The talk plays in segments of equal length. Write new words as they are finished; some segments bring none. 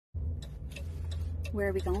Where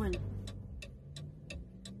are we going?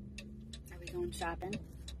 Are we going shopping?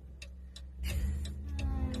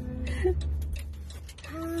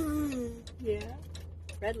 Yeah.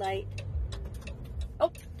 Red light.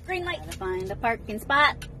 Oh, green light. Gotta find a parking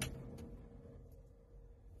spot.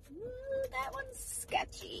 Ooh, that one's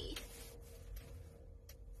sketchy.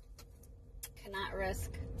 Cannot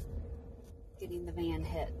risk getting the van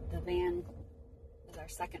hit. The van is our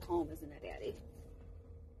second home, isn't it, Addy?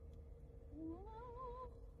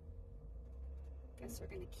 Guess we're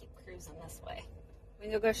gonna keep cruising this way. We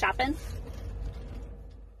can go shopping?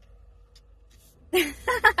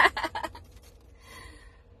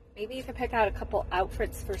 Maybe you could pick out a couple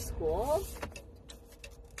outfits for school.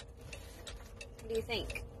 What do you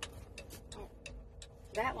think? Oh,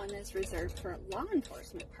 that one is reserved for law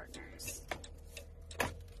enforcement partners. It's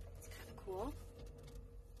kind of cool.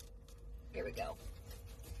 Here we go.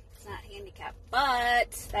 It's not handicapped,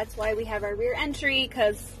 but that's why we have our rear entry,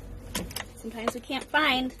 because sometimes we can't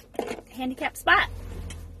find a handicapped spot.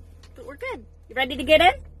 But we're good. You ready to get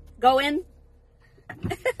in? Go in.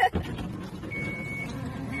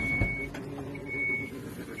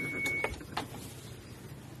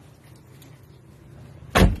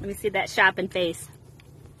 Let me see that shopping face.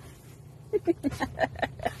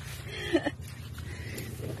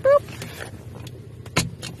 Boop.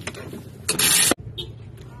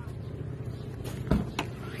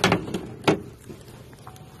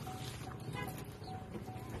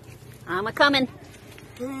 I'm a coming.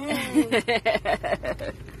 Boop.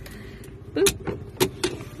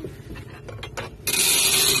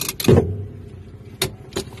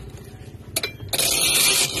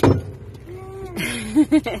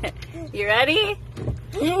 You ready?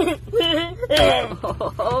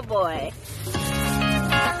 Oh boy.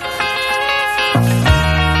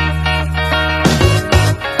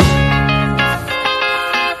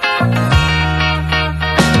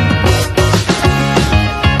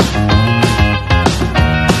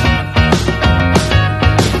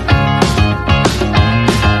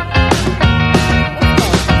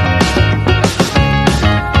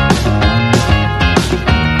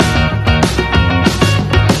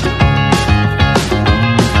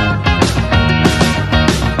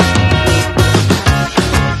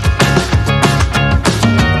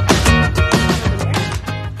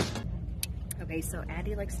 So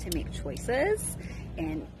Addy likes to make choices,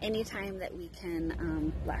 and anytime that we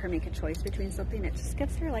can let her make a choice between something, it just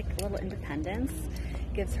gives her like a little independence,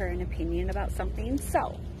 gives her an opinion about something.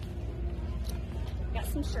 So, got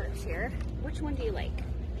some shirts here. Which one do you like?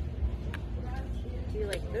 Do you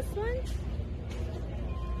like this one? It's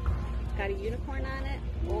got a unicorn on it,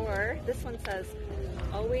 or this one says,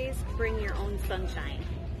 always bring your own sunshine.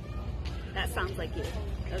 That sounds like you,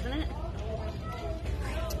 doesn't it?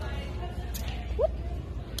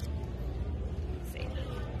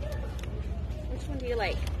 Which one do you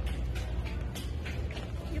like?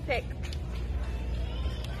 You pick.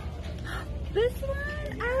 This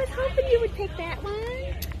one? I was hoping you would pick that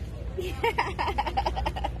one.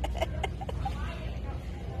 Yeah.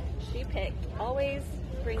 She picked, always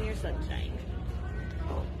bring your sunshine.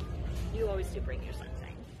 You always do bring your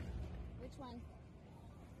sunshine. Which one?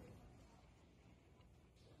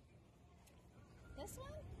 This one?